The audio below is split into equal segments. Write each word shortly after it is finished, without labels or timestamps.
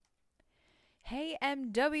Hey,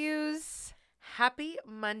 MWs. Happy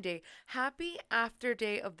Monday. Happy after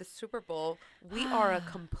day of the Super Bowl. We are a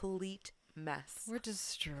complete mess. We're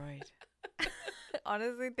destroyed.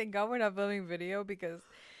 Honestly, thank God we're not filming video because...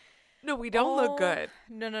 No, we don't look good.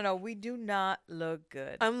 No. We do not look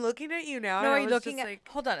good. I'm looking at you now. No, and are I you was looking just at... like,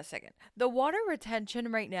 Hold on a second. The water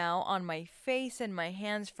retention right now on my face and my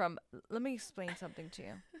hands from... Let me explain something to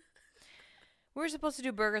you. We were supposed to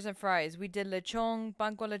do burgers and fries. We did lechon,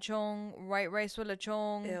 pan con lechon, white rice with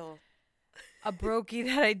lechon. ew. A brokey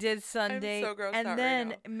that I did Sunday. so grossed and out right then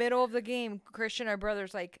now. middle of the game, Christian, our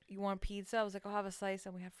brother's like, "You want pizza?" I was like, "I'll have a slice."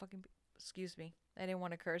 And we had fucking, excuse me, I didn't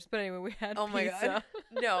want to curse, but anyway, we had Oh my pizza.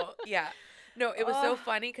 God. No, yeah. No, it was so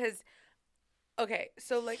funny because, okay,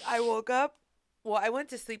 so like I woke up, well, I went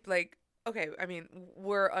to sleep like, okay, I mean,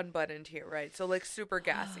 we're unbuttoned here, right? So like super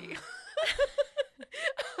gassy.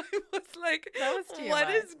 I was like, That was what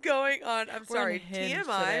TMI. is going on? I'm We're sorry, unhinged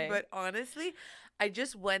TMI, today. but honestly, I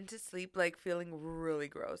just went to sleep like feeling really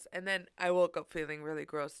gross. And then I woke up feeling really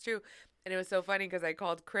gross too. And it was so funny because I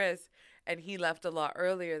called Chris and he left a lot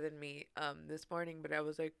earlier than me this morning, but I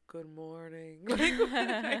was like, good morning. Like when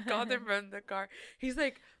I called him from the car. He's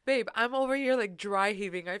like, babe, I'm over here like dry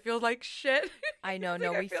heaving. I feel like shit. I know, He's no,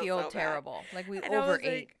 like, "I we feel feel so bad." terrible. Like we And I was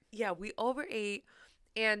overate. like, yeah, we overate.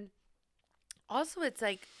 And also it's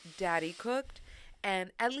like daddy cooked.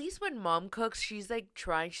 And at least when mom cooks, she's like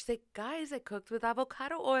trying. She's like, guys, I cooked with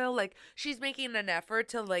avocado oil. Like she's making an effort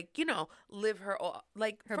to like, live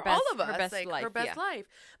like Her for best- all of her us, best like life, her best yeah. life.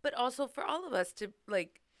 But also for all of us to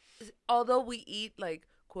like, although we eat like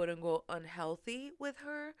quote unquote unhealthy with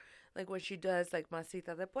her, like when she does like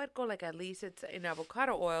masita de puerco, like at least it's in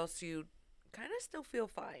avocado oil, so you kind of still feel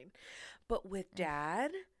fine. But with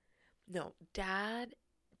dad, no, dad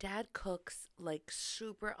cooks like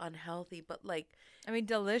super unhealthy, but like I mean,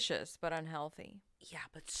 delicious but unhealthy. yeah,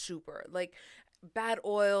 but super like bad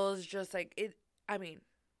oils, just like it. I mean,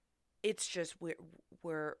 it's just we're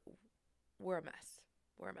a mess.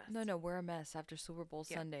 We're a mess. No, we're a mess after Super Bowl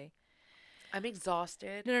Yeah. Sunday. I'm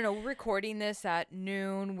exhausted. No. We're recording this at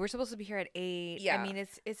noon. We're supposed to be here at 8. Yeah. I mean,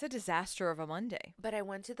 it's a disaster of a Monday. But I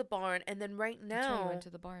went to the barn, and then right That's why you now, went to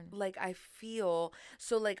the barn. like I feel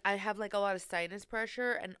so like I have like a lot of sinus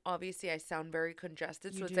pressure, and obviously I sound very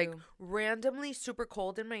congested. So You it's like do. randomly super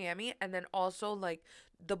cold in Miami, and then also like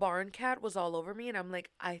the barn cat was all over me, and I'm like,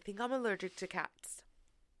 I think I'm allergic to cats.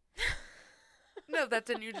 No, that's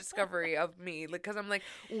a new discovery of me. Like, cause I'm like,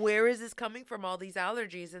 where is this coming from? All these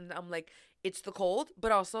allergies, and I'm like, it's the cold,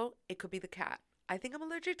 but also it could be the cat. I think I'm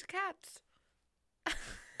allergic to cats.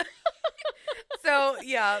 So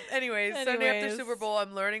yeah. Anyways, Sunday after Anyways. Super Bowl,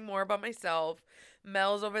 I'm learning more about myself.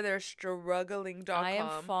 Mel's over there struggling.com. I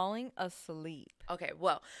am falling asleep. Okay,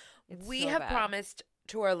 well, It's we so have bad. promised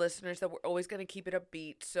to our listeners that we're always going to keep it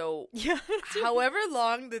upbeat. So Yeah. however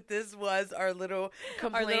long that this was our little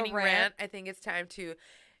complaining rant. rant, I think it's time to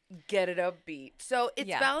get it upbeat. So it's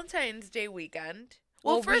Yeah. Valentine's Day weekend.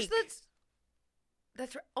 Well, Well, first week.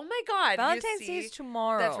 that's right. Oh my God. you Valentine's Day see? is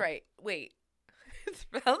tomorrow. That's right. Wait. It's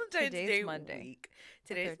Valentine's Today's Day Monday. week.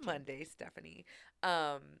 The Today's 13th. Monday, Stephanie.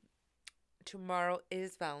 Tomorrow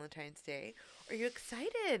is Valentine's Day. Are you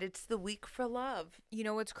excited? It's the week for love. You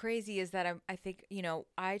know what's crazy is that I think,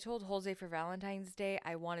 I told Jose for Valentine's Day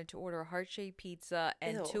I wanted to order a heart-shaped pizza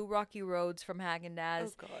and Ew. 2 Rocky Roads from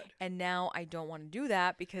Haagen-Dazs. Oh God. And now I don't want to do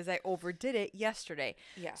that because I overdid it yesterday.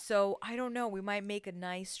 Yeah. So I don't know. We might make a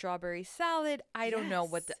nice strawberry salad. I don't know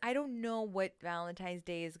what Valentine's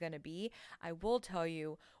Day is gonna be. I will tell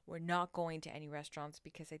you, we're not going to any restaurants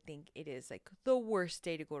because I think it is like the worst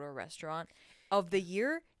day to go to a restaurant of the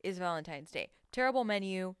year is Valentine's Day. Terrible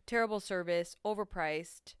menu, terrible service,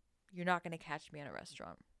 overpriced. You're not gonna catch me in a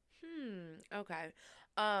restaurant. Okay.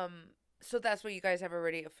 So that's what you guys have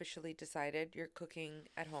already officially decided. You're cooking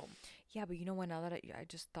at home. Yeah, but you know what? Now that I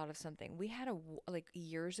just thought of something, we had like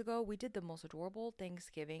years ago. We did the most adorable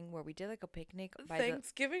Thanksgiving where we did like a picnic by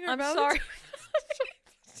Thanksgiving. the. Or I'm Valentine's? sorry.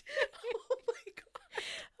 Oh my God.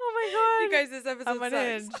 Oh my god! You guys, this episode I'm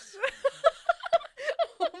unhinged. sucks.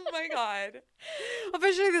 Oh my God.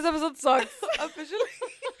 Officially, this episode sucks. Officially,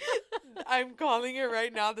 I'm calling it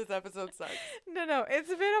right now. This episode sucks. No, it's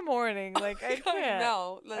been a morning. Like I God, can't.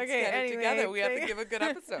 no, let's Okay, get anyway, it together. We have to thank- give a good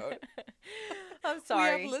episode. I'm We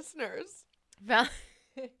sorry. have listeners. Val-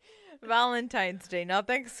 Valentine's Day, not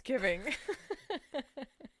Thanksgiving.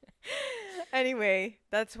 Anyway,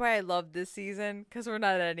 that's why I love this season because we're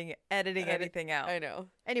not editing anything out. I know.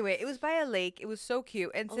 Anyway, it was by a lake. It was so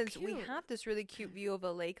cute. And Oh, since we cute. have this really cute view of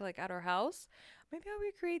a lake like at our house, maybe I'll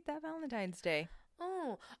recreate that Valentine's Day.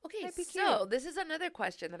 Oh, okay. That'd be So cute. this is another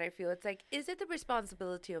question that I feel it's like, is it the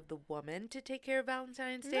responsibility of the woman to take care of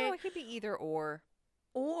Valentine's Day, No, it could be either or.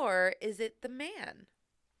 or is it the man?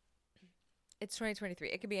 It's 2023.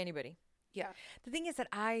 It could be anybody. Yeah. The thing is that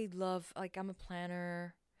I love, like, I'm a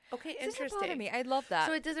planner. Okay, It doesn't bother interesting. me. I love that.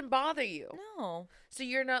 So it doesn't bother you. No. So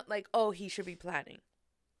you're not like, oh, he should be planning.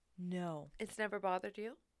 No. It's never bothered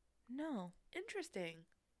you? No. Interesting.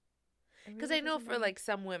 It Because really I know doesn't for bother like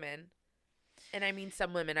some women, and I mean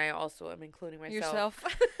some women, I also am including me. myself.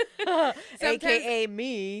 Yourself. Sometimes- AKA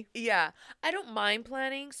me. Yeah, I don't mind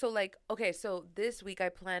planning. So like, okay, so this week I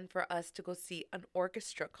planned for us to go see an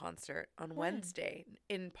orchestra concert on When? Wednesday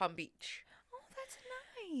in Palm Beach. Oh, that's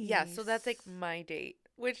nice. Yeah, so that's like my date,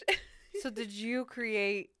 which So did you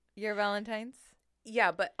create your Valentine's?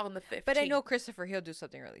 yeah, but on the 15th. But I know Christopher, he'll do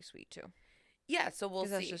something really sweet too. Yeah, so we'll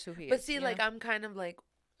 'Cause see. that's just who he But is, see, you like know? I'm kind of like,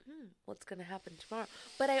 what's gonna happen tomorrow?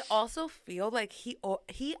 But I also feel like he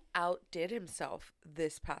outdid himself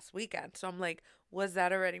this past weekend. So I'm like, was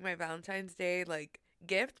that already my Valentine's Day like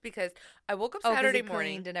gift? Because I woke up 'cause Saturday he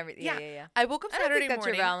morning cleaned and everything. Yeah. Yeah. I woke up I don't Saturday think that's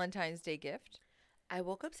morning. your Valentine's Day gift. I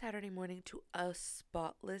woke up Saturday morning to a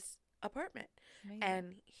spotless apartment, Amazing.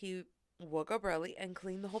 and he woke up early and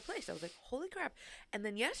cleaned the whole place. I was like, holy crap. And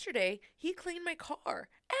then yesterday he cleaned my car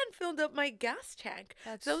and filled up my gas tank.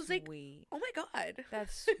 That's so I was like, sweet. oh my God.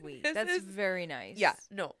 That's sweet. This That's is- very nice. Yeah,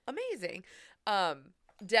 no, amazing.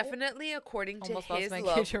 Definitely according to Almost lost his my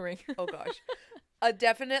love. catering. Oh gosh.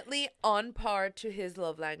 Definitely on par to his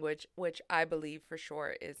love language, which I believe for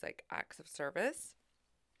sure is like acts of service.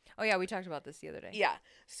 Oh yeah, we talked about this the other day. Yeah.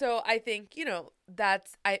 So I think,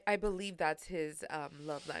 that's I believe that's his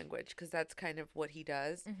love language, because that's kind of what he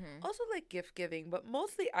does. Mm-hmm. Also like gift giving, but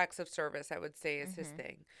mostly acts of service, I would say, is his Mhm.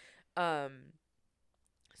 thing.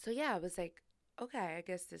 So yeah, I was like, okay, I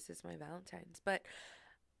guess this is my Valentine's, but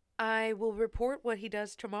I will report what he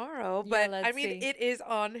does tomorrow. Yeah, But I let's mean, see. it is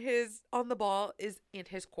on the ball is in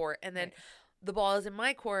his court, and then Right. the ball is in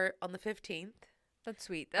my court on the 15th, That's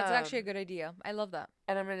sweet. That's actually a Um, good idea. I love that.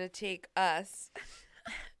 and I'm gonna take us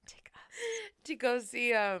Take us. to go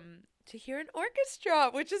see to hear an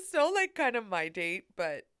orchestra, which is still like kind of my date,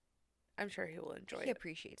 but I'm sure he will enjoy He it.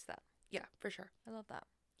 appreciates that. Yeah, for sure. I love that.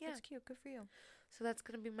 Yeah. That's cute. Good for you. So that's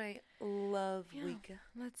gonna be my love Yeah. week.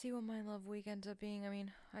 Let's see what my love week ends up being. I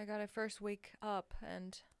mean, I got a first week up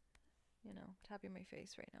and, tapping my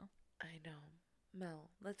face right now. I know,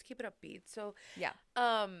 Mel. Let's keep it upbeat. So Yeah.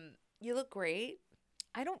 you look great.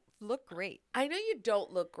 I don't look great. I know you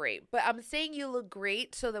don't look great, but I'm saying you look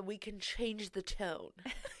great so that we can change the tone.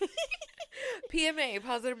 PMA,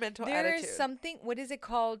 positive mental attitude. There's something, what is it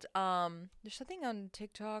called? There's something on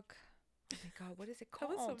TikTok. Oh my God, what is it That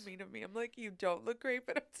called? was so mean of me. I'm like, you don't look great,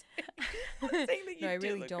 but I'm saying that you No, I do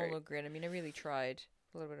really look don't great. look great. I mean, I really tried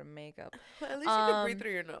a little bit of makeup. Well, at least you can breathe Um,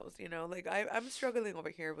 through your nose, Like, I'm struggling over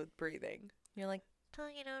here with breathing. You're like,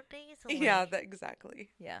 Yeah, exactly.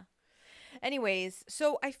 yeah. Anyways,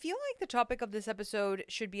 so I feel like the topic of this episode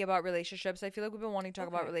should be about relationships. I feel like we've been wanting to talk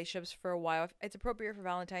about Okay. relationships for a while. It's appropriate for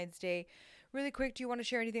Valentine's Day. Really quick, do you want to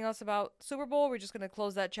share anything else about Super Bowl? We're just going to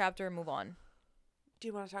close that chapter and move on. Do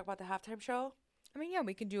you want to talk about the halftime show? I mean, yeah,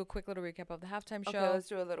 we can do a quick little recap of the halftime Okay, show. let's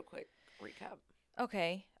do a little quick recap.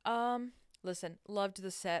 Okay. Listen, loved the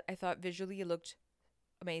set. I thought visually it looked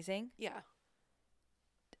amazing. Yeah.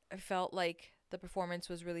 I felt like the performance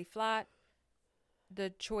was really flat. The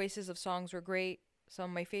choices of songs were great. Some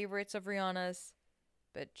of my favorites of Rihanna's,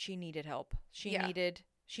 but she needed help. She Yeah.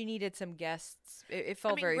 needed some guests. It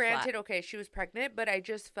felt I mean, very granted, flat. okay, she was pregnant, but I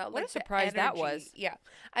just felt What a like the surprise that energy- was. Yeah,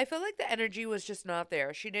 I felt like the energy was just not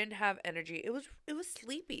there. She didn't have energy. It was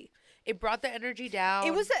sleepy. It brought the energy down.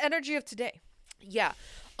 It was the energy of today. Yeah.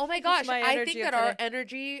 Oh my It was gosh, my I energy think of that our today.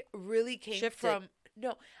 energy really came Shifted. from.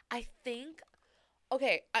 No, I think.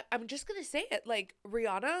 Okay, I'm just gonna say it. Like,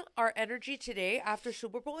 Rihanna, our energy today after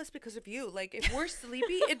Super Bowl is because of you. Like, if we're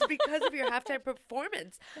sleepy, it's because of your halftime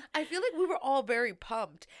performance. I feel like we were all very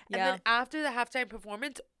pumped. And Yeah. then after the halftime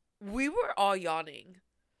performance, we were all yawning.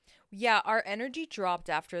 Yeah, our energy dropped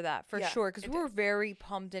after that for Yeah, sure because it we were very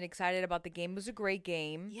pumped and excited about the game. It was a great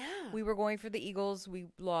game. Yeah. We were going for the Eagles. We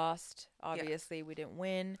lost. Obviously, we didn't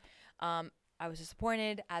win. I was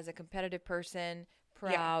disappointed as a competitive person,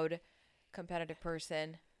 proud competitive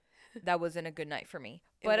person. That wasn't a good night for me.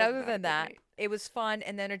 It But was other not a than good that, night. it was fun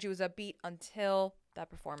and the energy was upbeat until that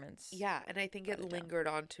performance. Yeah, and I think it Got it down. lingered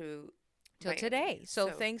on to Till my today. energy.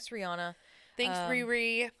 So thanks, Rihanna. Thanks, um,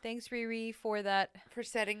 Riri, Thanks, Riri, for that for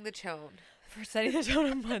setting the tone. for setting the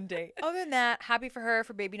tone on Monday. Other than that, happy for her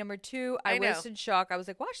for baby number 2. I know. was in shock. I was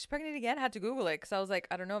like, wow, she's pregnant again. I had to Google it because I was like,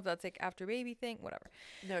 I don't know if that's like after baby thing, whatever.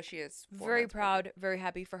 No, she is. 4 Very months proud, pregnant. very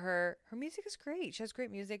happy for her. Her music is great. She has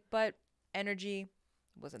great music, but energy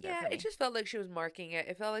wasn't there Yeah, for me. it just felt like she was marking it.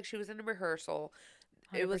 It felt like she was in a rehearsal.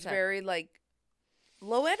 It was 100%. very like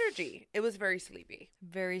low energy. It was very sleepy.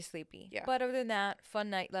 Very sleepy. Yeah. But other than that, fun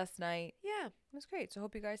night last night. Yeah. It was great. So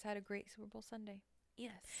hope you guys had a great Super Bowl Sunday.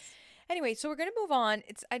 Yes. Anyway, so we're going to move on.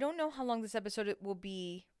 I don't know how long this episode it will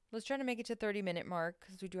be. Let's try to make it to 30-minute mark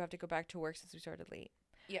because we do have to go back to work since we started late.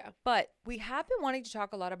 Yeah. But we have been wanting to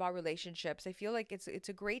talk a lot about relationships. I feel like it's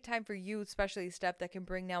a great time for you, especially Steph, that can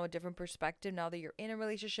bring now a different perspective now that you're in a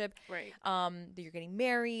relationship. Right. That you're getting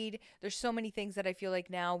married. There's so many things that I feel like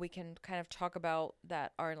now we can kind of talk about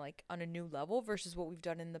that are like on a new level versus what we've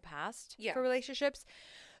done in the past for relationships.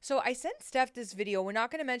 So I sent Steph this video. We're not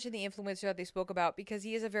going to mention the influencer that they spoke about because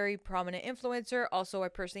he is a very prominent influencer. Also, I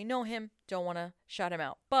personally know him. Don't want to shout him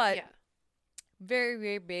out. But very,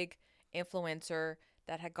 very big influencer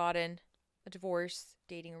that had gotten a divorce,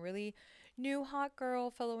 dating a really new hot girl,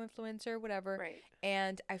 fellow influencer, whatever. Right.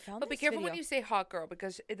 And I found But be careful when you say hot girl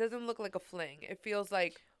because it doesn't look like a fling. It feels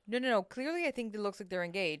like... No. Clearly, I think it looks like they're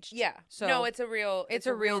engaged. Yeah. So no, it's a real... It's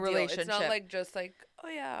a real deal. relationship. It's not like just like, oh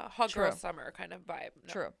yeah, hot girl summer kind of vibe.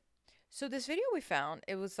 No. True. So this video we found,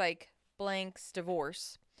 it was like blank's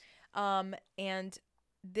divorce. And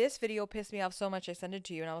this video pissed me off so much I sent it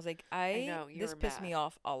to you and I was like, this pissed me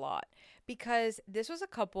off a lot. Because this was a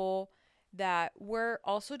couple that were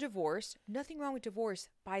also divorced. Nothing wrong with divorce,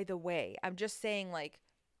 by the way. I'm just saying, like,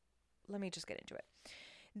 let me just get into it.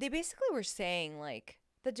 They basically were saying, like,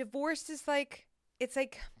 the divorce is like, it's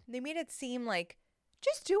like, they made it seem like,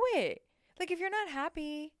 just do it. Like, if you're not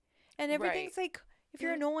happy and everything's like, if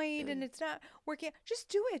you're annoyed and it's not working, just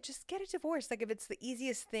do it. Just get a divorce. Like, if it's the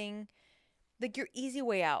easiest thing, like your easy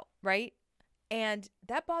way out, right? And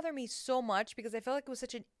that bothered me so much because I felt like it was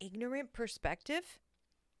such an ignorant perspective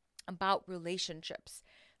about relationships.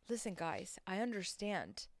 Listen, guys, I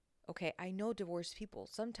understand. Okay, I know divorced people.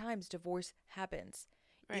 Sometimes divorce happens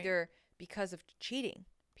either because of cheating.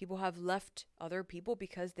 People have left other people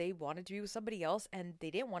because they wanted to be with somebody else and they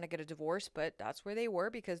didn't want to get a divorce, but that's where they were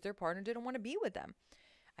because their partner didn't want to be with them.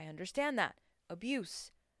 I understand that.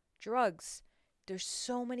 Abuse, drugs. There's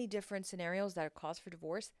so many different scenarios that are cause for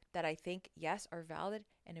divorce that I think, yes, are valid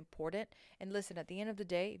and important. And listen, at the end of the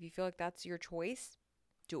day, if you feel like that's your choice,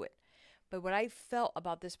 do it. But what I felt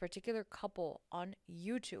about this particular couple on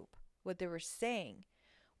YouTube, what they were saying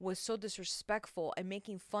was so disrespectful and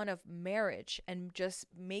making fun of marriage and just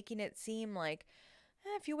making it seem like,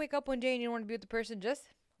 if you wake up one day and you don't want to be with the person, just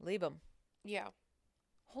leave them. Yeah.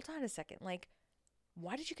 Hold on a second. Like,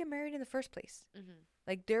 why did you get married in the first place? Mm-hmm.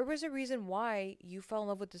 Like, there was a reason why you fell in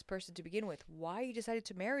love with this person to begin with. Why you decided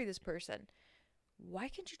to marry this person. Why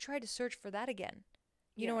can't you try to search for that again?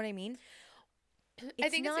 You know what I mean? I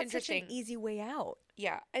think it's not interesting. Such an easy way out.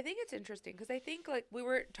 Yeah, I think it's interesting because I think like we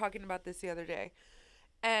were talking about this the other day,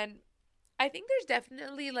 and I think there's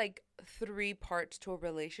definitely like 3 parts to a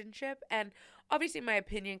relationship, and obviously my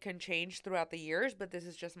opinion can change throughout the years, but this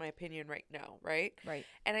is just my opinion right now, right? Right.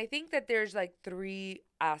 And I think that there's like 3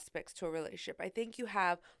 aspects to a relationship. I think you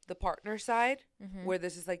have the partner side, where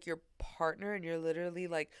this is like your partner and you're literally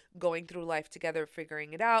like going through life together,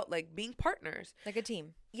 figuring it out, like being partners. Like a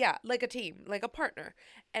team. Yeah, like a team, like a partner.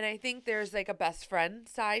 And I think there's like a best friend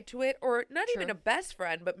side to it, or not even a best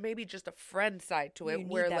friend, but maybe just a friend side to it,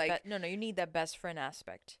 where like you need that best friend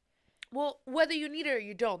aspect. Well, whether you need it or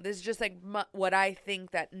you don't, this is just like what I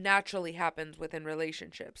think that naturally happens within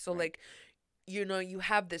relationships. So like, you know, you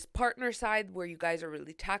have this partner side where you guys are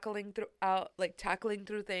really tackling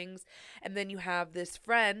through things, and then you have this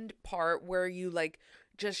friend part where you like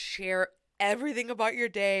just share everything about your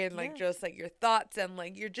day and like just like your thoughts and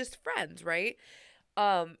like you're just friends, right?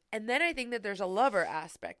 And then I think that there's a lover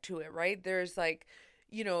aspect to it, right? There's like,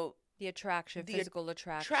 you know, the attraction, physical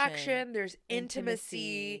attraction. There's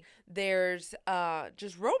intimacy. There's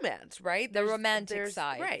just romance, right? The romantic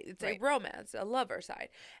side. Right. It's a romance, a lover side.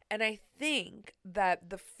 And I think that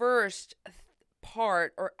the first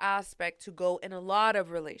part or aspect to go in a lot of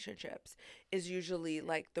relationships is usually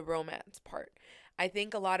like the romance part. I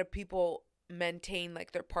think a lot of people maintain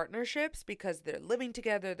like their partnerships because they're living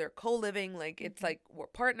together, they're co-living, like it's like we're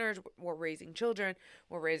partners, we're raising children,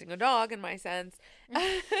 we're raising a dog in my sense.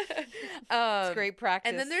 It's great practice.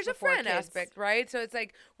 And then there's a before friend kids. aspect, right? So it's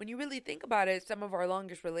like when you really think about it, some of our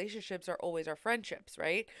longest relationships are always our friendships,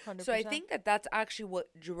 right? 100%. So I think that that's actually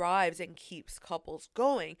what drives and keeps couples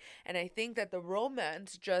going. And I think that the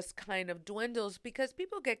romance just kind of dwindles because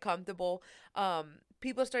people get comfortable.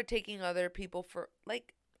 People start taking other people for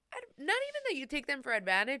like, not even that you take them for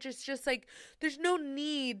advantage. It's just like there's no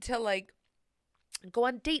need to like go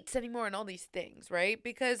on dates anymore and all these things, right?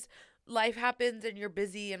 Because life happens and you're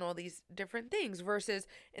busy and all these different things versus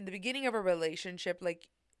in the beginning of a relationship, like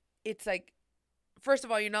it's like, first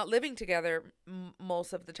of all, you're not living together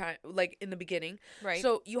most of the time, like in the beginning. Right.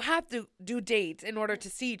 So you have to do dates in order to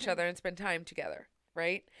see each other and spend time together.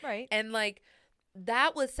 Right. Right. And like,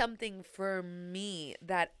 that was something for me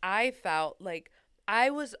that I felt like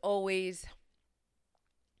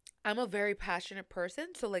I'm a very passionate person.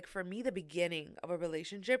 So like for me, the beginning of a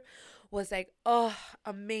relationship was like, oh,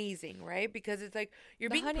 amazing, right? Because it's like you're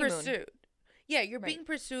The being honeymoon. pursued. Yeah, you're Right. being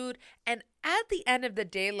pursued. And at the end of the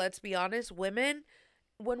day, let's be honest, women,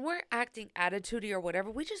 when we're acting attitudey or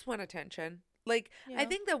whatever, we just want attention. Like, I Yeah.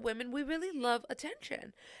 think that women, we really love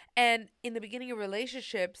attention. And in the beginning of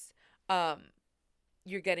relationships,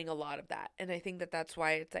 you're getting a lot of that. And I think that that's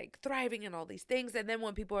why it's like thriving and all these things. And then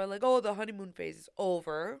when people are like, oh, the honeymoon phase is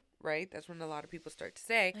over, right? That's when a lot of people start to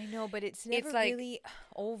say. I know, but it's never like- really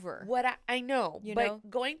over. What I know, You but know?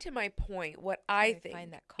 going to my point, what I I find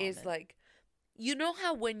think that is comment. like, you know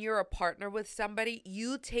how when you're a partner with somebody,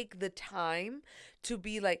 you take the time to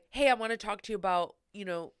be like, hey, I want to talk to you about,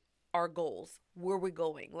 our goals. Where we're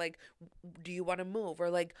going? Like, do you want to move? Or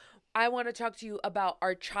like, I want to talk to you about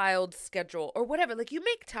our child's schedule or whatever. Like, you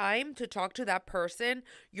make time to talk to that person,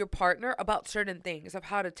 your partner, about certain things of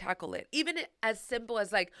how to tackle it. Even as simple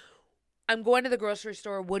as like, I'm going to the grocery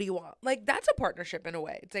store. What do you want? Like, that's a partnership in a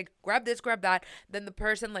way. It's like, grab this, grab that. Then the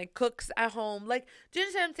person like cooks at home. Like, do you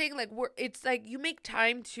understand what I'm saying? Like, it's like you make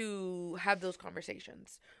time to have those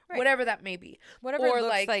conversations, Right. whatever that may be. Whatever or it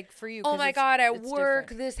looks like for you. Oh 'cause my it's- God, at it's work,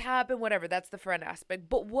 different. this happened, whatever. That's the friend aspect.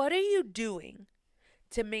 But what are you doing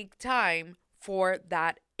to make time for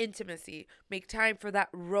that intimacy, make time for that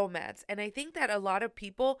romance? And I think that a lot of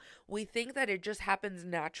people, we think that it just happens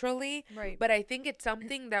naturally. Right. But I think it's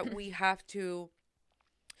something that we have to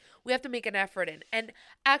make an effort in. And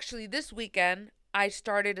actually this weekend, I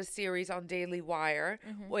started a series on Daily Wire,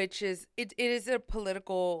 which is, it is a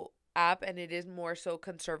political app and it is more so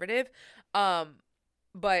conservative.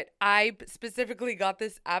 But I specifically got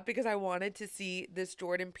this app because I wanted to see this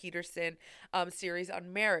Jordan Peterson series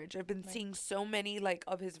on marriage. I've been seeing so many like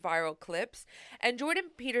of his viral clips, and Jordan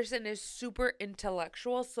Peterson is super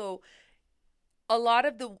intellectual, so a lot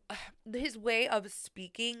of his way of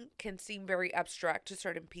speaking can seem very abstract to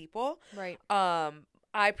certain people. Right.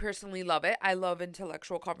 I personally love it. I love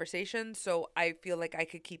intellectual conversations, so I feel like I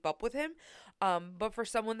could keep up with him. But for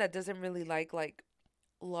someone that doesn't really like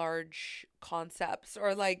large concepts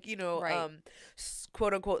or like, Right.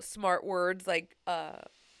 quote unquote smart words, like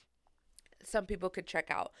some people could check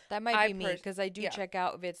out. That might I be me because I do yeah. check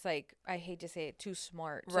out if it's like, I hate to say it, too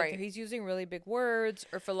smart. So Right. if he's using really big words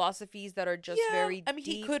or philosophies that are just very I mean,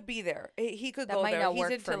 deep. he could be there. He could That go might there. not He's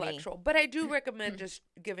work for me. intellectual. But I do recommend just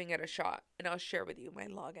giving it a shot. And I'll share with you my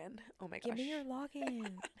login. Oh my gosh. Give me your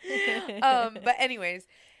login. But anyways,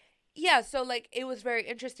 yeah, so like it was very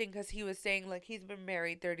interesting because he was saying like he's been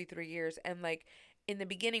married 33 years and like in the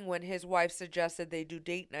beginning when his wife suggested they do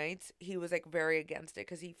date nights, he was like very against it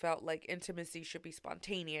because he felt like intimacy should be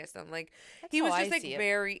spontaneous and like That's he how was I just like see it.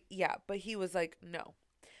 very but he was like no.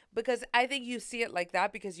 Because I think you see it like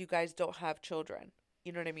that because you guys don't have children.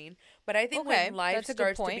 You know what I mean? But I think Okay, when life that's a good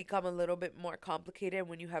starts to point. become a little bit more complicated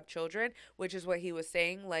when you have children, which is what he was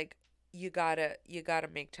saying, like you gotta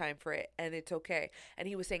make time for it and it's okay. And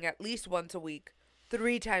he was saying at least once a week,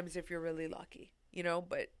 3 times if you're really lucky,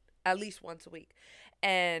 but at least once a week.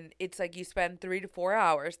 And it's like you spend 3 to 4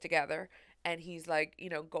 hours together and he's like,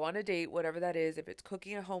 go on a date, whatever that is, if it's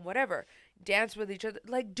cooking at home, whatever, dance with each other,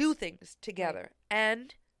 like do things together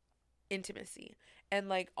and intimacy. And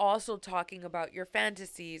like also talking about your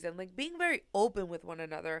fantasies and like being very open with one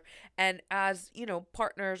another. And as,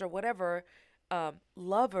 partners or whatever,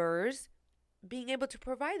 lovers, being able to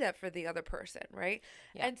provide that for the other person, right?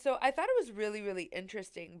 Yeah. And so I thought it was really, really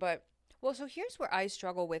interesting. But Well, so here's where I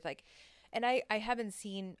struggle with like, and I haven't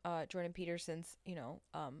seen Jordan Peterson's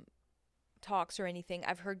talks or anything.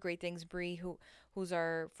 I've heard great things. Bree, who's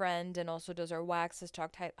our friend and also does our wax, has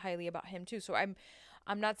talked highly about him too. So I'm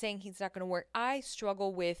not saying he's not going to work. I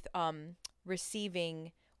struggle with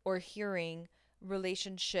receiving or hearing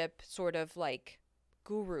relationship sort of like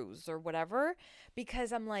gurus or whatever,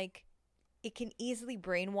 because I'm like, it can easily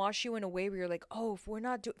brainwash you in a way where you're like, oh, if we're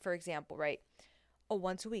not doing, for example, right? Oh,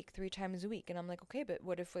 once a week, 3 times a week. And I'm like, okay, but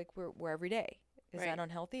what if like we're every day? Is that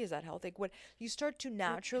unhealthy? Is that healthy? Like, what you start to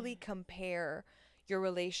naturally compare your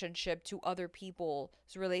relationship to other people's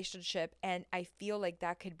relationship, and I feel like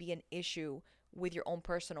that could be an issue with your own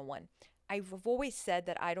personal one. I've always said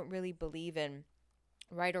that I don't really believe in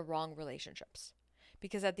right or wrong relationships,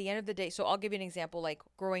 because at the end of the day, so I'll give you an example. Like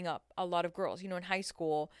growing up, a lot of girls, in high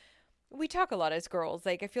school, we talk a lot as girls.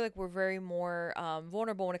 Like I feel like we're very more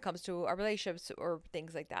vulnerable when it comes to our relationships or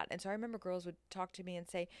things like that. And so I remember girls would talk to me and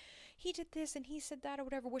say, he did this and he said that or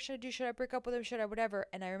whatever. What should I do? Should I break up with him? Should I whatever?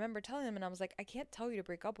 And I remember telling them, and I was like, I can't tell you to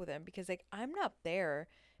break up with him, because like I'm not there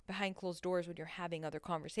behind closed doors when you're having other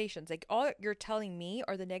conversations. Like all you're telling me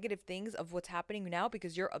are the negative things of what's happening now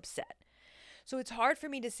because you're upset. So it's hard for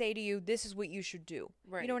me to say to you, this is what you should do.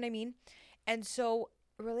 Right. You know what I mean? And so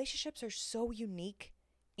relationships are so unique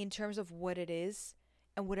in terms of what it is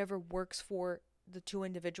and whatever works for the two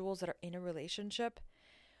individuals that are in a relationship,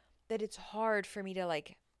 that it's hard for me to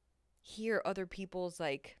like hear other people's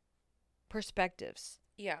like perspectives.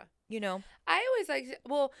 Yeah. I always like,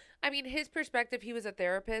 well, I mean, his perspective, he was a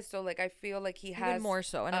therapist, so like I feel like he has even more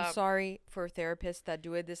so. And I'm sorry for therapists that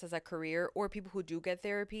do this as a career, or people who do get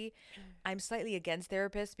therapy. I'm slightly against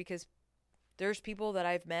therapists, because there's people that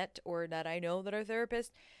I've met or that I know that are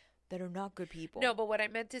therapists that are not good people. No, but what I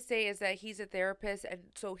meant to say is that he's a therapist, and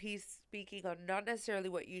so he's speaking on not necessarily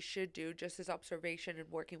what you should do, just his observation and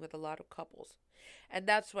working with a lot of couples. And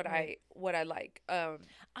that's what I like.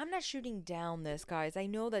 I'm not shooting down this, guys. I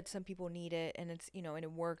know that some people need it, and it's, and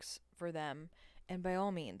it works for them. And by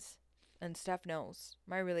all means, and Steph knows,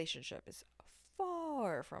 my relationship is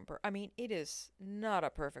far from it is not a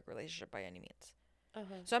perfect relationship by any means.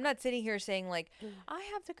 So I'm not sitting here saying like, I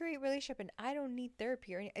have the great relationship and I don't need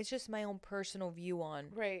therapy or anything. It's just my own personal view on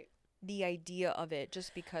the idea of it,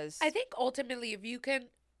 just because I think ultimately if you can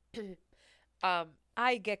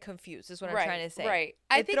I get confused is what I'm trying to say. Right.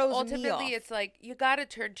 I think ultimately it's like you got to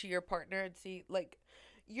turn to your partner and see, like,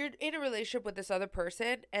 you're in a relationship with this other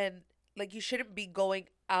person, and like you shouldn't be going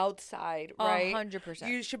outside, right? 100%.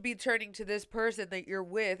 You should be turning to this person that you're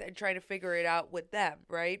with and trying to figure it out with them,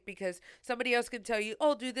 right? Because somebody else can tell you,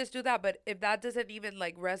 oh, do this, do that. But if that doesn't even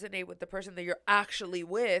like resonate with the person that you're actually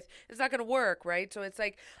with, it's not going to work, right? So it's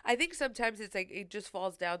like, I think sometimes it's like, it just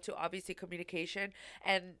falls down to obviously communication,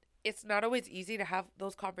 and it's not always easy to have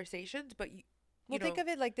those conversations, but you know, think of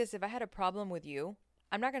it like this. If I had a problem with you,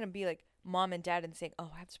 I'm not going to be like mom and dad and saying,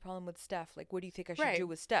 oh, I have this problem with Steph. Like, what do you think I should do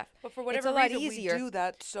with Steph? But for whatever reason, we do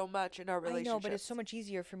that so much in our relationship. I know, but it's so much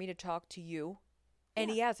easier for me to talk to you.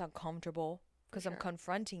 And yeah, it's uncomfortable because I'm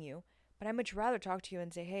confronting you. But I'd much rather talk to you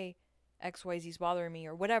and say, hey, XYZ's bothering me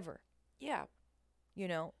or whatever. Yeah.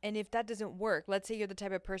 And if that doesn't work, let's say you're the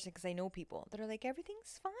type of person, because I know people that are like,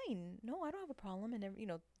 everything's fine. No, I don't have a problem.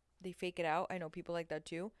 And, they fake it out. I know people like that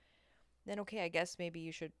too. Then, okay, I guess maybe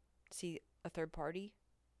you should see a third party.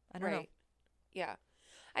 I don't know. Yeah.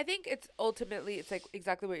 I think it's like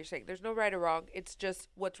exactly what you're saying. There's no right or wrong. It's just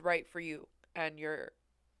what's right for you and your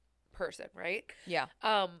person, right? Yeah.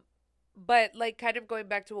 But like kind of going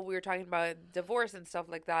back to what we were talking about in divorce and stuff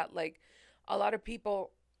like that, like a lot of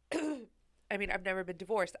people, I mean, I've never been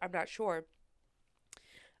divorced. I'm not sure.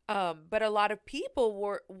 But a lot of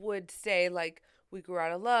people would say like, we grew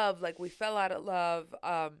out of love, like we fell out of love.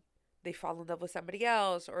 They fall in love with somebody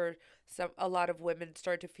else, or a lot of women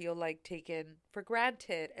start to feel like taken for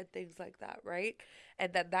granted and things like that, right?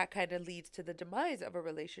 And then that kind of leads to the demise of a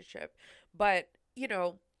relationship. But, I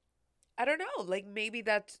don't know, like maybe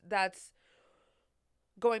that's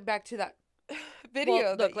going back to that video. Well,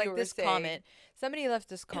 look, that like you were this saying. comment, somebody left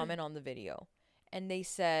this comment on the video, and they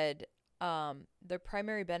said, the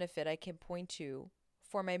primary benefit I can point to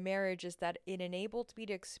for my marriage is that it enabled me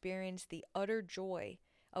to experience the utter joy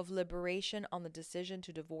of liberation on the decision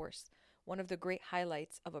to divorce. One of the great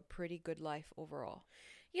highlights of a pretty good life overall.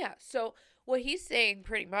 Yeah. So what he's saying,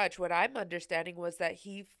 pretty much what I'm understanding, was that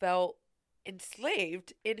he felt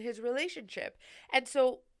enslaved in his relationship. And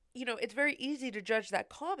so, it's very easy to judge that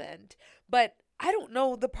comment, but I don't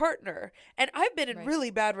know the partner. And I've been in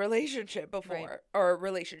really bad relationship before, or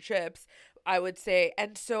relationships, I would say.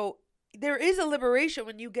 And so there is a liberation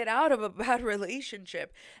when you get out of a bad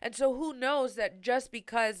relationship. And so who knows that just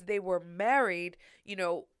because they were married,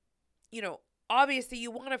 obviously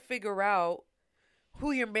you want to figure out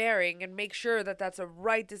who you're marrying and make sure that that's a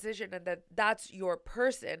right decision and that that's your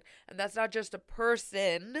person. And that's not just a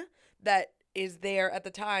person that is there at the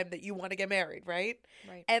time that you want to get married, right?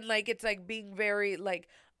 Right. And like, it's like being very like,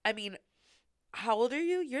 I mean, how old are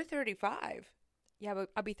you? You're 35. Yeah, but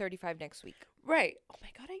I'll be 35 next week. Right. Oh my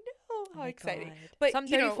God, I know. Oh How my exciting. God. But So I'm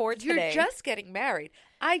you know, 34 today. you're just getting married.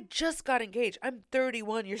 I just got engaged. I'm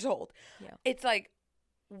 31 years old. Yeah. It's like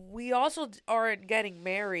we also aren't getting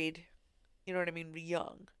married, you know what I mean,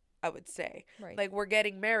 young, I would say. Right. Like we're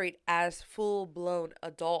getting married as full-blown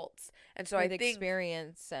adults. And so With I think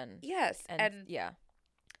experience and yes, and yeah.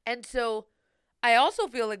 and so I also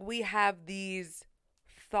feel like we have these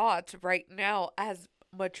thoughts right now as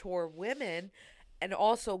mature women and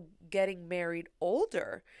also getting married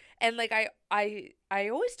older. And like I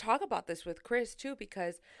always talk about this with Chris too,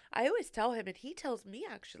 because I always tell him and he tells me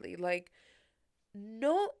actually, like,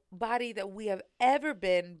 nobody that we have ever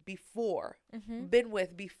been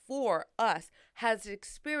with before us has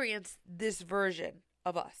experienced this version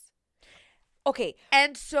of us. Okay.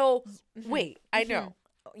 And so wait, I know.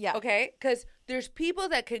 Yeah. Okay, because there's people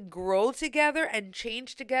that can grow together and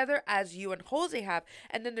change together as you and Jose have,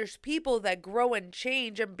 and then there's people that grow and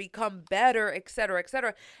change and become better,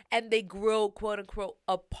 etc., and they grow, quote unquote,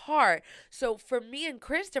 apart. So for me and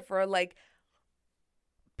Christopher, like,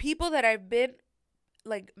 people that I've been,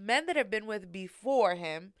 like, men that I've been with before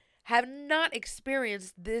him have not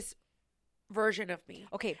experienced this version of me.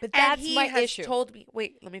 Okay, but And that's he my has issue. told me,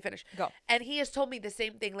 wait, let me finish. Go. And he has told me the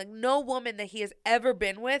same thing. Like, no woman that he has ever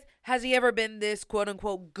been with has he ever been this, quote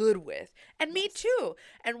unquote, good with. And me too.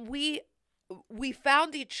 And we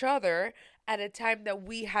found each other at a time that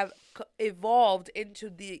we have evolved into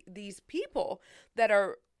these people that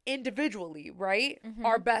are individually, right?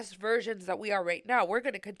 Our best versions that we are right now. We're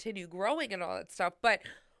going to continue growing and all that stuff. But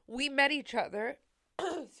we met each other.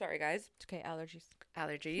 Sorry, guys. It's okay,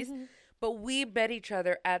 Allergies. But we met each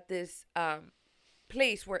other at this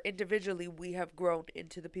place where individually we have grown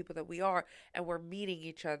into the people that we are, and we're meeting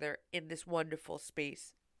each other in this wonderful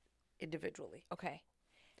space individually. Okay.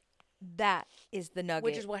 That is the nugget.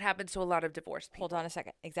 Which is what happens to a lot of divorced people. Hold on a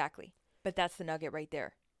second. Exactly. But that's the nugget right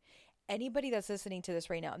there. Anybody that's listening to this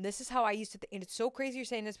right now, and this is how I used to think, and it's so crazy you're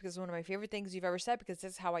saying this because it's one of my favorite things you've ever said, because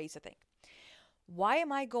this is how I used to think. Why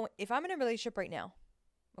am I going, if I'm in a relationship right now,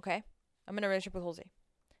 okay? I'm in a relationship with Jose.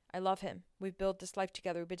 I love him. We've built this life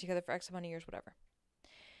together. We've been together for X amount of years, whatever.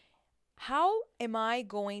 How am I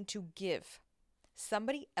going to give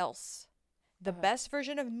somebody else the best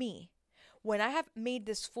version of me when I have made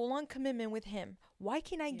this full-on commitment with him? Why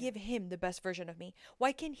can't I give him the best version of me?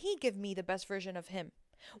 Why can't he give me the best version of him?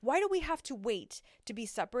 Why do we have to wait to be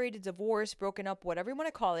separated, divorced, broken up, whatever you want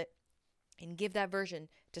to call it, and give that version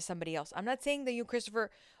to somebody else? I'm not saying that you,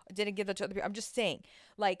 Christopher, didn't give that to other people. I'm just saying,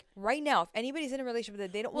 like, right now, if anybody's in a relationship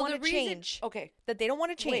that they don't want to change, that they don't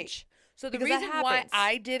want to change. Wait. So the reason why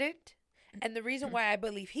I didn't, and the reason why I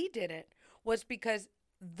believe he didn't, was because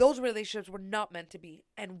those relationships were not meant to be,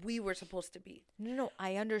 and we were supposed to be. No,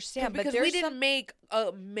 I understand, because we didn't make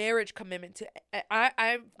a marriage commitment to.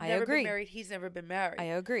 I've never been married. He's never been married. I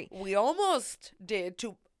agree. We almost did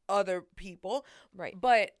to other people, right?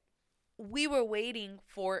 But we were waiting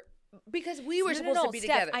for, because we were supposed to be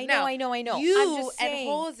Steph, together. I know. You and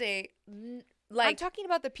Jose, like, I'm talking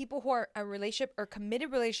about the people who are in a relationship or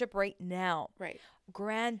committed relationship right now. Right.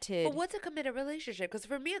 Granted. But what's a committed relationship? Because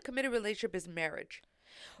for me, a committed relationship is marriage.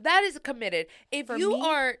 That is committed. If you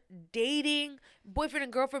are dating, boyfriend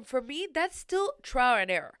and girlfriend, for me, that's still trial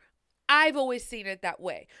and error. I've always seen it that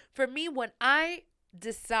way. For me, when I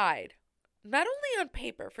decide, not only on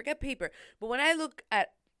paper, forget paper, but when I look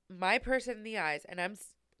at my person in the eyes and I'm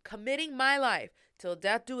committing my life till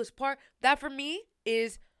death do us part, that for me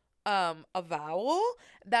is a vow.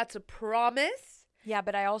 That's a promise. Yeah,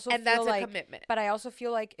 but I also and feel that's a commitment. But I also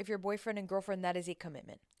feel like if you're boyfriend and girlfriend, that is a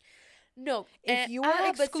commitment. No, if you are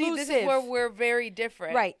exclusive, but see, this is where we're very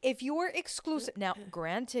different, right? If you are exclusive, now,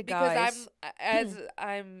 granted, guys, because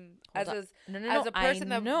as a person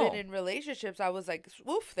that's been in relationships, I was like,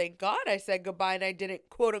 "Oof, thank God I said goodbye and I didn't,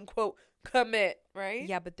 quote unquote, commit." Right?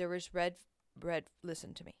 Yeah, but there is red.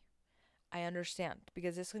 Listen to me. I understand,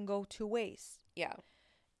 because this can go two ways. Yeah.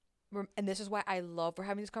 And this is why I love we're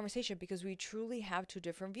having this conversation, because we truly have two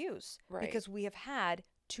different views. Right. Because we have had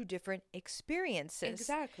two different experiences.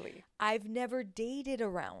 Exactly. I've never dated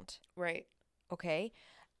around. Right. Okay.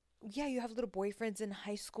 Yeah, you have little boyfriends in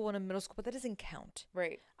high school and in middle school, but that doesn't count.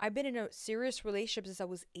 Right. I've been in a serious relationship since I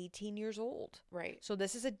was 18 years old. Right. So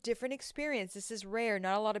this is a different experience. This is rare.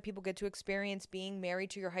 Not a lot of people get to experience being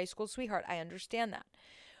married to your high school sweetheart. I understand that.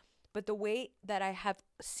 But the way that I have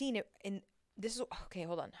seen it in this is okay.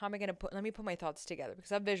 Hold on. How am I gonna let me put my thoughts together,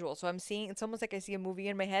 because I'm visual. So I'm seeing. It's almost like I see a movie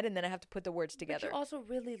in my head, and then I have to put the words together. But you also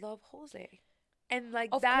really love Jose, and like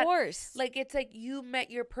of that. Of course. Like, it's like you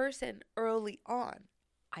met your person early on.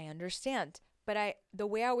 I understand, But the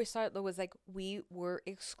way I always saw it was like we were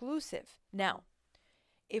exclusive. Now,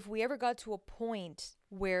 if we ever got to a point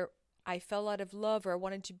where I fell out of love or I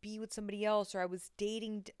wanted to be with somebody else or I was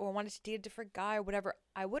dating or wanted to date a different guy or whatever,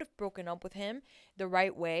 I would have broken up with him the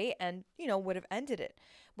right way and, would have ended it.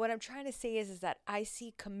 What I'm trying to say is that I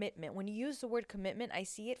see commitment. When you use the word commitment, I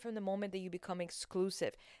see it from the moment that you become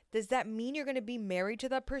exclusive. Does that mean you're going to be married to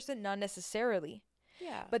that person? Not necessarily.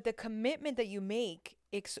 Yeah. But the commitment that you make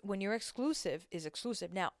when you're exclusive is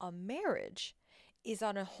exclusive. Now, a marriage is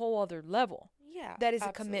on a whole other level. Yeah. That is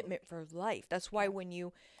a commitment for life. That's why when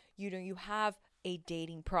you have a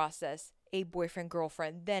dating process, a boyfriend,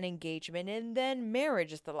 girlfriend, then engagement, and then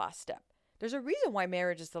marriage is the last step. There's a reason why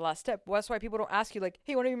marriage is the last step. That's why people don't ask you like,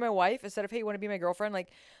 hey, you want to be my wife? Instead of, hey, you want to be my girlfriend? Like,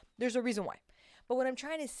 there's a reason why. But what I'm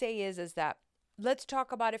trying to say is that let's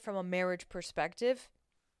talk about it from a marriage perspective.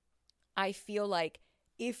 I feel like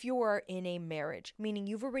if you are in a marriage, meaning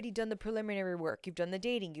you've already done the preliminary work, you've done the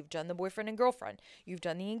dating, you've done the boyfriend and girlfriend, you've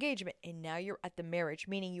done the engagement, and now you're at the marriage,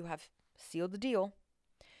 meaning you have sealed the deal.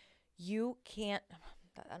 You can't,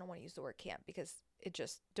 I don't want to use the word can't because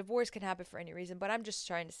divorce can happen for any reason, but I'm just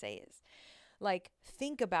trying to say is like,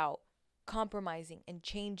 think about compromising and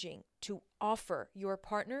changing to offer your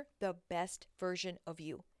partner the best version of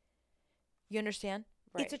you. You understand?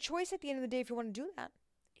 Right. It's a choice at the end of the day if you want to do that.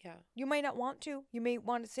 Yeah. You might not want to. You may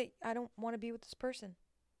want to say, I don't want to be with this person.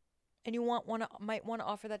 And you might want to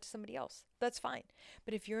offer that to somebody else. That's fine.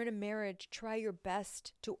 But if you're in a marriage, try your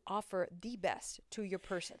best to offer the best to your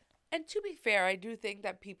person. And to be fair, I do think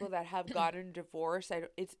that people that have gotten divorced,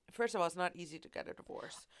 it's first of all, it's not easy to get a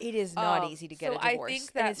divorce. It is not easy to get a divorce. I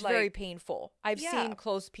think that, and it's very painful. I've seen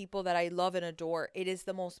close people that I love and adore. It is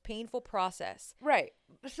the most painful process. Right.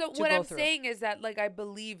 So what I'm saying is that, like, I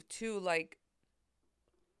believe too, like,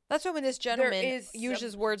 that's why when this gentleman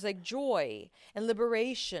uses words like joy and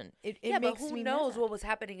liberation, it makes me but who knows mad. what was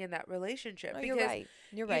happening in that relationship? No, because, you're right.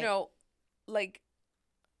 You're right. You know, like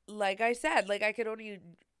I said, like, I could only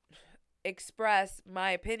express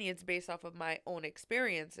my opinions based off of my own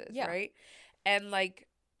experiences, right? And, like,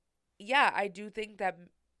 I do think that,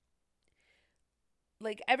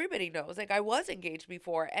 like, everybody knows, like, I was engaged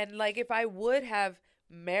before, and, like, if I would have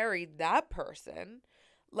married that person,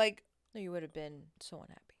 like, you would have been so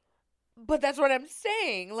unhappy. But that's what I'm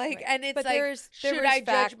saying. Like, right. And it's but like, should I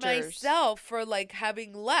judge myself for, like,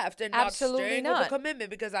 having left and Absolutely not staying with the commitment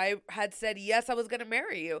because I had said, yes, I was going to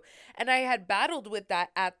marry you. And I had battled with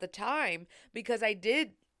that at the time because I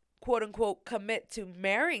did, quote unquote, commit to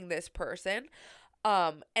marrying this person.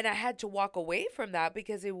 And I had to walk away from that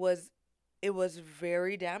because it was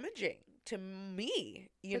very damaging to me.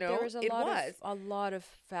 There was a lot of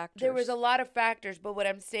factors. There was a lot of factors. But what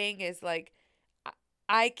I'm saying is, like,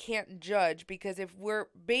 I can't judge because if we're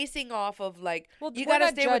basing off of, like, you got to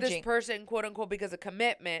stay with this person, quote unquote, because of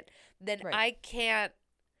commitment, then I can't.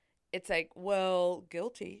 It's like, well,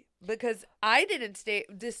 guilty because I didn't stay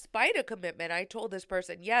despite a commitment. I told this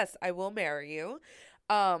person, yes, I will marry you.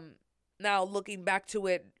 Now looking back to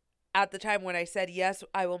it at the time when I said, yes,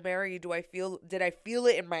 I will marry you, did I feel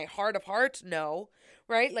it in my heart of hearts? No.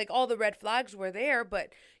 Right. Like, all the red flags were there, but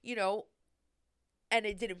and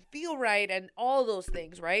it didn't feel right and all those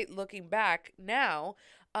things, right? Looking back now.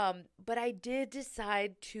 But I did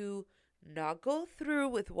decide to not go through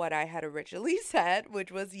with what I had originally said, which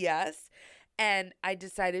was yes. And I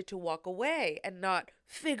decided to walk away and not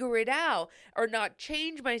figure it out or not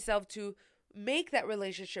change myself to make that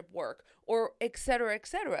relationship work or et cetera, et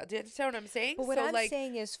cetera. Do you understand what I'm saying? But what I'm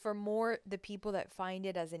saying is for more the people that find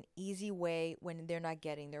it as an easy way when they're not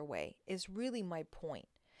getting their way is really my point.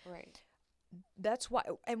 Right. That's why,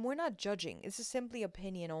 and we're not judging. This is simply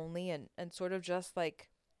opinion only and sort of just like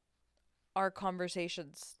our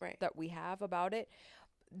conversations that we have about it.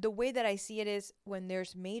 The way that I see it is when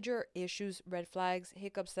there's major issues, red flags,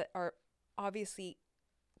 hiccups that are obviously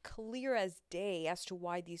clear as day as to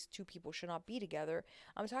why these two people should not be together.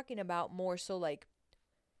 I'm talking about more so like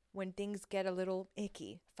when things get a little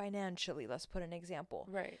icky financially, let's put an example.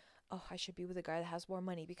 Right. Oh, I should be with a guy that has more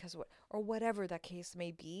money because or whatever that case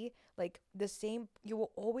may be. Like you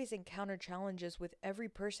will always encounter challenges with every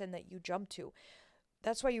person that you jump to.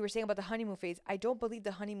 That's why you were saying about the honeymoon phase. I don't believe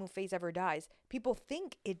the honeymoon phase ever dies. People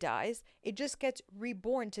think it dies. It just gets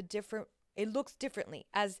reborn to it looks differently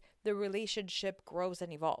as the relationship grows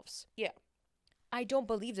and evolves. Yeah. I don't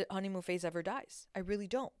believe that honeymoon phase ever dies. I really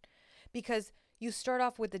don't. Because you start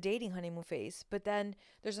off with the dating honeymoon phase, but then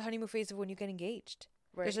there's a honeymoon phase of when you get engaged.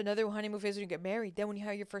 Right. There's another honeymoon phase when you get married. Then when you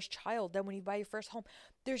have your first child. Then when you buy your first home.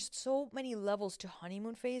 There's so many levels to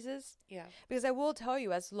honeymoon phases. Yeah. Because I will tell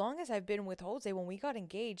you, as long as I've been with Jose, when we got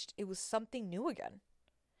engaged, it was something new again.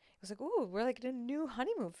 was like, ooh, we're like in a new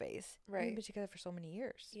honeymoon phase. Right. We've been together for so many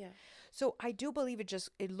years. Yeah. So I do believe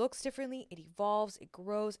it looks differently, it evolves, it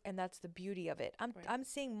grows, and that's the beauty of it. I'm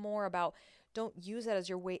saying more about, don't use that as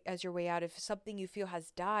your way out. If something you feel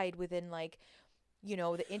has died within, like,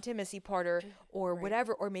 the intimacy part or Right.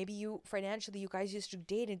 whatever, or maybe you guys used to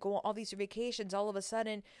date and go on all these vacations, all of a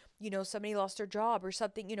sudden, somebody lost their job or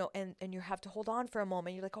something, and you have to hold on for a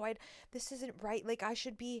moment. You're like, oh, this isn't right. Like, I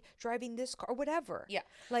should be driving this car or whatever. Yeah.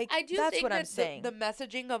 Like, I do that's think what that I'm saying. the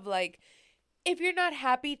messaging of, like, if you're not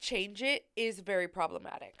happy, change it is very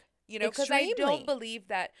problematic. Because I Extremely. don't believe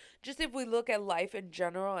that, just if we look at life in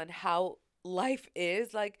general and how life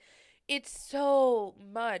is, like, it's so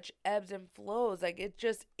much ebbs and flows. Like, it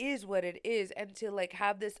just is what it is. And to, like,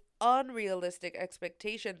 have this unrealistic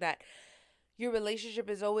expectation that your relationship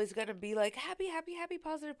is always going to be, like, happy, happy, happy,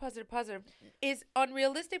 positive, positive, positive is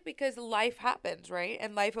unrealistic, because life happens, right?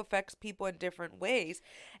 And life affects people in different ways.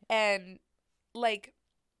 And, like,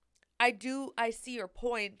 I see your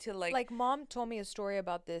point to, like Mom told me a story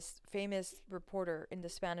about this famous reporter in the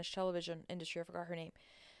Spanish television industry. I forgot her name,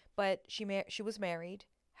 but she was married,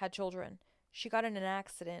 had children. She got in an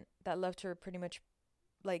accident that left her pretty much,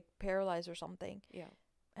 like, paralyzed or something. Yeah.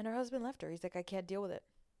 And her husband left her. He's like, I can't deal with it.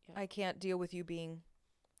 Yeah. I can't deal with you being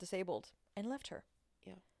disabled, and left her.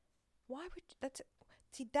 Yeah. Why would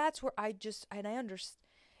that's where I understand.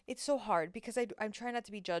 It's so hard because I'm trying not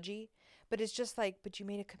to be judgy, but it's just like, but you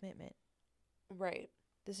made a commitment. Right.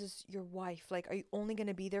 This is your wife. Like, are you only going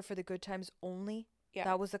to be there for the good times only? Yeah.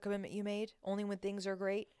 That was the commitment you made? Only when things are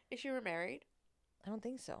great? If you were married? I don't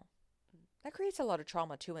think so. That creates a lot of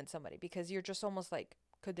trauma too in somebody, because you're just almost like,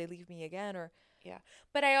 could they leave me again? Or Yeah.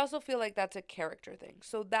 But I also feel like that's a character thing.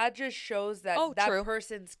 So that just shows that true.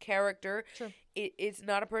 person's character. True. It's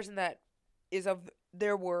not a person that is of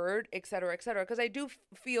their word, et cetera, et cetera. Because I do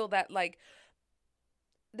feel that, like,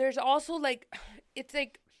 there's also, like, it's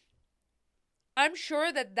like, I'm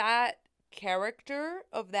sure that character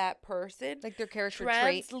of that person, like their character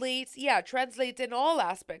trait. translates in all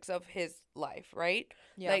aspects of his life, right?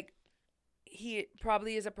 Yeah. Like, he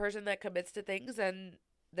probably is a person that commits to things and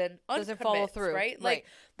then doesn't follow uncommits, through. right? Like,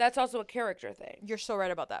 that's also a character thing, You're so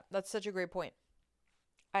right about that. That's such a great point.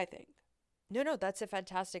 I think. No, that's a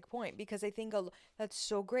fantastic point, because I think that's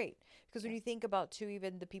so great. Because when you think about, too,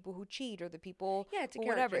 even the people who cheat or the people, it's a or character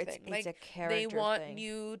whatever, thing. it's Like, a character they want thing.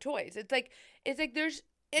 new toys. It's like there's,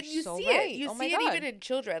 and You're you so see right. it. You Oh my see it even God. in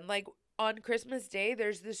children. Like, on Christmas Day,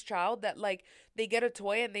 there's this child that, like, they get a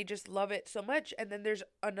toy and they just love it so much, and then there's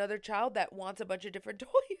another child that wants a bunch of different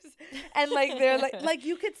toys, and, like, they're like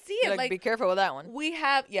you could see it. Like, be careful with that one. We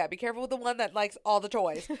have, be careful with the one that likes all the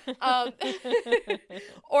toys,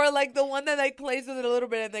 or, like, the one that, like, plays with it a little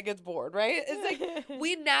bit and then gets bored, right? It's like,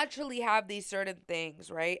 we naturally have these certain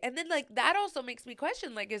things, right? And then, like, that also makes me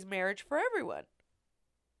question, like, is marriage for everyone?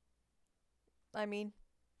 I mean,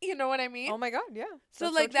 you know what I mean? oh my God, yeah. So,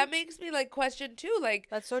 That's like, true. that makes me, like, question too, like,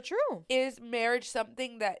 That's so true. is marriage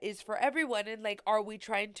something that is for everyone? And, like, are we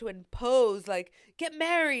trying to impose, like, get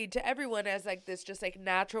married to everyone as, like, this just, like,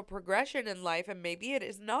 natural progression in life? And maybe it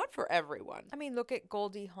is not for everyone. I mean, look at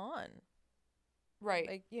Goldie Hawn. Right.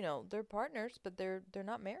 Like, they're partners, but they're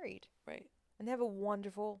not married. Right. And they have a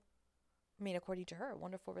wonderful, I mean, according to her, a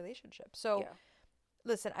wonderful relationship. So, Yeah.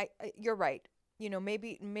 listen, I you're right.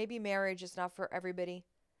 Maybe marriage is not for everybody.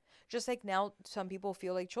 Just like now, some people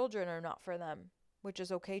feel like children are not for them, which is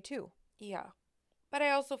okay too. Yeah. But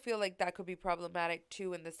I also feel like that could be problematic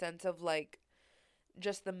too, in the sense of, like,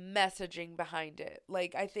 just the messaging behind it.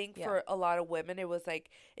 Like, I think for a lot of women, it was like,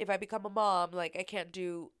 if I become a mom, like, I can't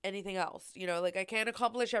do anything else, like, I can't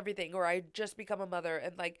accomplish everything, or I just become a mother.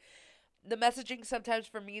 And, like, the messaging sometimes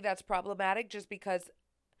for me, that's problematic, just because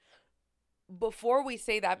before we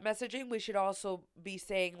say that messaging, we should also be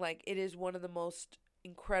saying, like, it is one of the most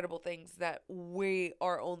incredible things that we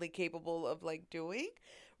are only capable of, like, doing,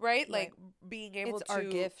 right? Like, being able It's our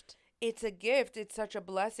gift. It's a gift. It's such a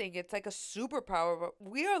blessing. It's like a superpower.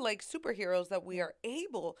 We are like superheroes that we are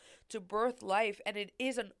able to birth life. And it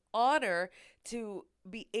is an honor to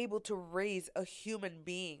be able to raise a human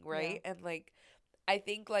being, right? And, like, I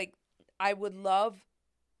think, like, I would love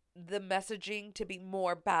the messaging to be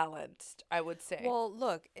more balanced, I would say. Well,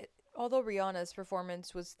 look, although Rihanna's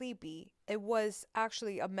performance was sleepy, it was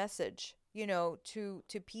actually a message, to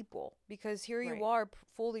people. Because here you are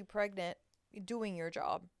fully pregnant, doing your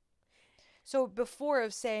job. So before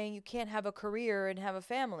of saying you can't have a career and have a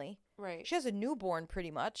family, right? She has a newborn pretty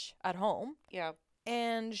much at home. Yeah.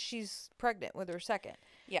 And she's pregnant with her second.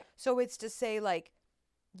 Yeah. So it's to say, like,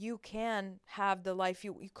 you can have the life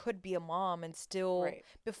you could be a mom and still Right.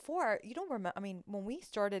 before you don't remember. I mean, when we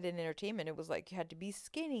started in entertainment, it was like you had to be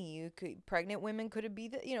skinny. You could pregnant women couldn't be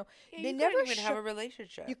the Yeah, they you never couldn't even have show a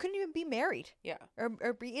relationship. you couldn't even be married Yeah. or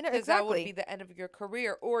be Because that would be exactly the end of your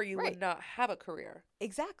career, or you right would not have a career.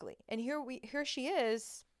 exactly. And here she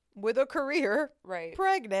is with a career, Right.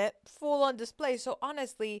 pregnant, full on display. So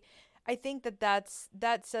honestly, I think that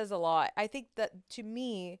says a lot. I think that to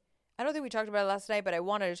me, I don't think we talked about it last night, but I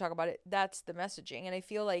wanted to talk about it. That's the messaging. And I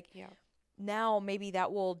feel like Yeah. now maybe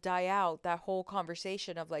that will die out, that whole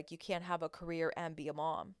conversation of like you can't have a career and be a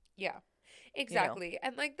mom. Yeah. You know? Exactly.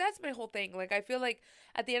 And like that's my whole thing. Like I feel like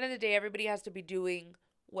at the end of the day everybody has to be doing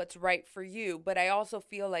what's right for you, but I also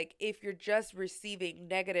feel like if you're just receiving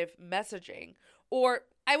negative messaging, or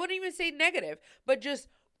I wouldn't even say negative, but just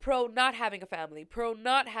pro not having a family, pro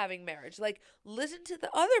not having marriage, like listen to the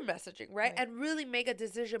other messaging, right? Right. And really make a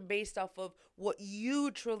decision based off of what you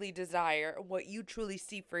truly desire and what you truly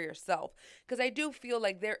see for yourself. Because I do feel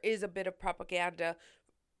like there is a bit of propaganda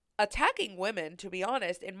attacking women, to be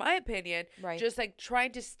honest, in my opinion, Right. just like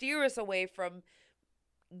trying to steer us away from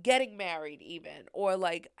getting married even, or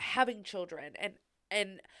like having children.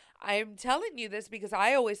 And I'm telling you this because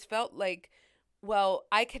I always felt like, well,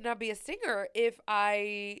 I cannot be a singer if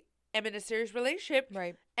I am in a serious relationship.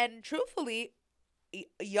 Right. And truthfully, a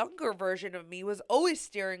younger version of me was always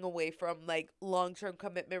steering away from like long-term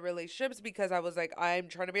commitment relationships because I was like, I'm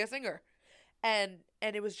trying to be a singer. And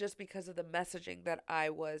it was just because of the messaging that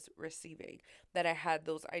I was receiving that I had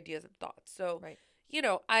those ideas and thoughts. So, Right.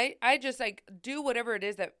 I just like do whatever it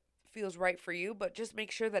is that feels right for you, but just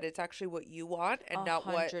make sure that it's actually what you want and not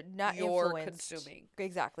what 100, not you're influenced. consuming.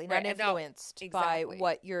 Exactly. Right, Not and not- influenced by exactly.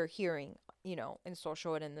 what you're hearing, in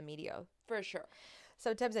social and in the media. For sure.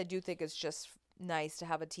 Sometimes I do think it's just nice to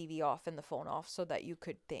have a TV off and the phone off so that you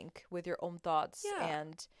could think with your own thoughts Yeah.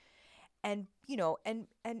 and and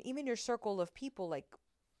even your circle of people. Like,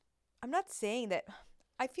 I'm not saying that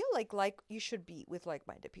I feel like you should be with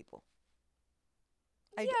like-minded people.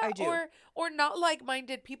 I do. Or not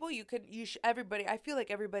like-minded people. Everybody, I feel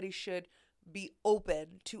like everybody should be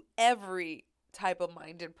open to every type of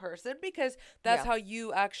minded person because that's Yeah. how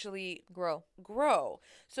you actually grow.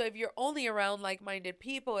 So if you're only around like-minded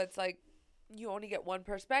people, it's like you only get one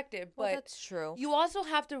perspective, Well, but that's true. you also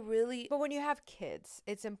have to really But when you have kids,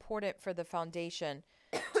 it's important for the foundation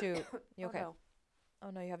to you okay? Oh, no. Oh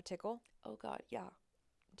no, you have a tickle? Oh god, yeah.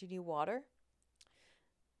 Do you need water?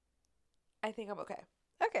 I think I'm okay.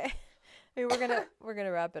 Okay. I mean, we're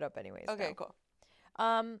gonna wrap it up anyways. Okay, now. cool.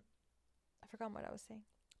 I forgot what I was saying.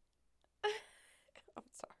 I'm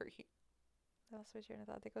sorry. I lost my train of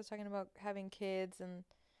thought. I think I was talking about having kids and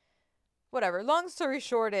whatever. Long story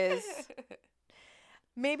short is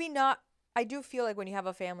maybe not. I do feel like when you have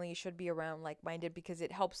a family, you should be around like-minded because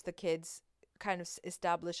it helps the kids kind of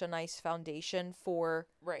establish a nice foundation for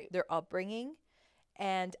Right. their upbringing.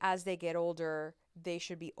 And as they get older, they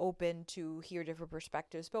should be open to hear different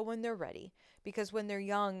perspectives, but when they're ready, because when they're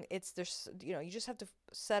young, there's you just have to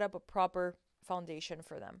set up a proper foundation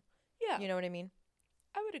for them. Yeah. You know what I mean?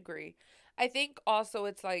 I would agree. I think also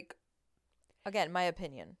it's like, Again, my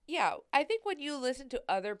opinion. yeah, I think when you listen to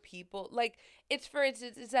other people, like it's, for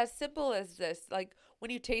instance, it's as simple as this. Like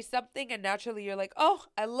when you taste something and naturally you're like, oh,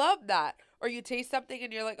 I love that. Or you taste something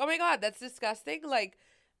and you're like, oh my God, that's disgusting. Like,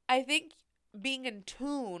 I think being in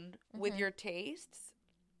tune with Mhm. your tastes.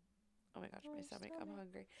 Oh my gosh, Oh, my my stomach. I'm stomach.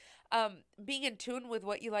 hungry. Being in tune with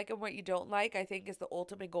what you like and what you don't like, I think is the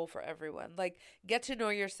ultimate goal for everyone. Like, get to know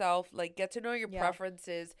yourself, like get to know your Yeah.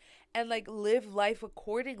 preferences, and like live life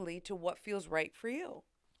accordingly to what feels right for you.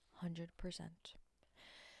 100%.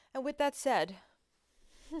 And with that said,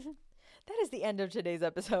 that is the end of today's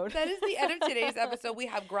episode. That is the end of today's episode. We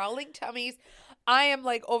have growling tummies. I am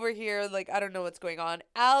like over here, like I don't know what's going on.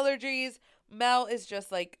 Allergies. Mel is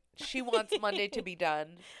just like she wants Monday to be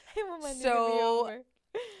done. I want Monday to be So- over.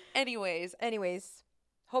 Anyways,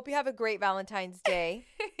 Hope you have a great Valentine's Day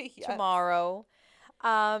yes. tomorrow.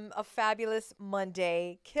 A fabulous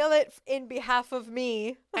Monday. Kill it in behalf of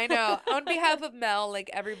me. I know. On behalf of Mel, like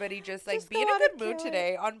everybody just like Just be in go a out good and mood kill it.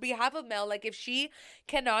 today. On behalf of Mel, like if she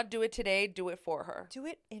cannot do it today, do it for her. Do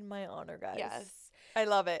it in my honor, guys. Yes. I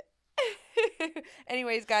love it.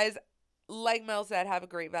 Anyways, guys, like Mel said, have a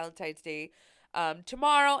great Valentine's Day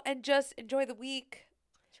tomorrow and just enjoy the week.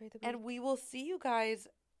 Enjoy the week. And we will see you guys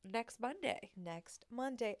next Monday. Next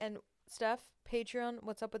Monday. And Steph, Patreon,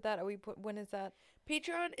 what's up with that? When is that?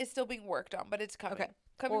 Patreon is still being worked on, but it's coming. Okay.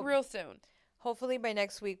 Coming Well- real soon. Hopefully by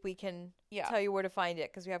next week we can Yeah. tell you where to find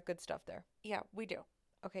it because we have good stuff there. Yeah, we do.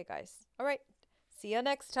 Okay, guys. All right. See you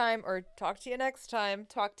next time, or talk to you next time.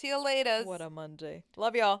 Talk to you later. What a Monday.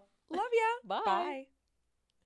 Love y'all. Love ya. Bye. Bye.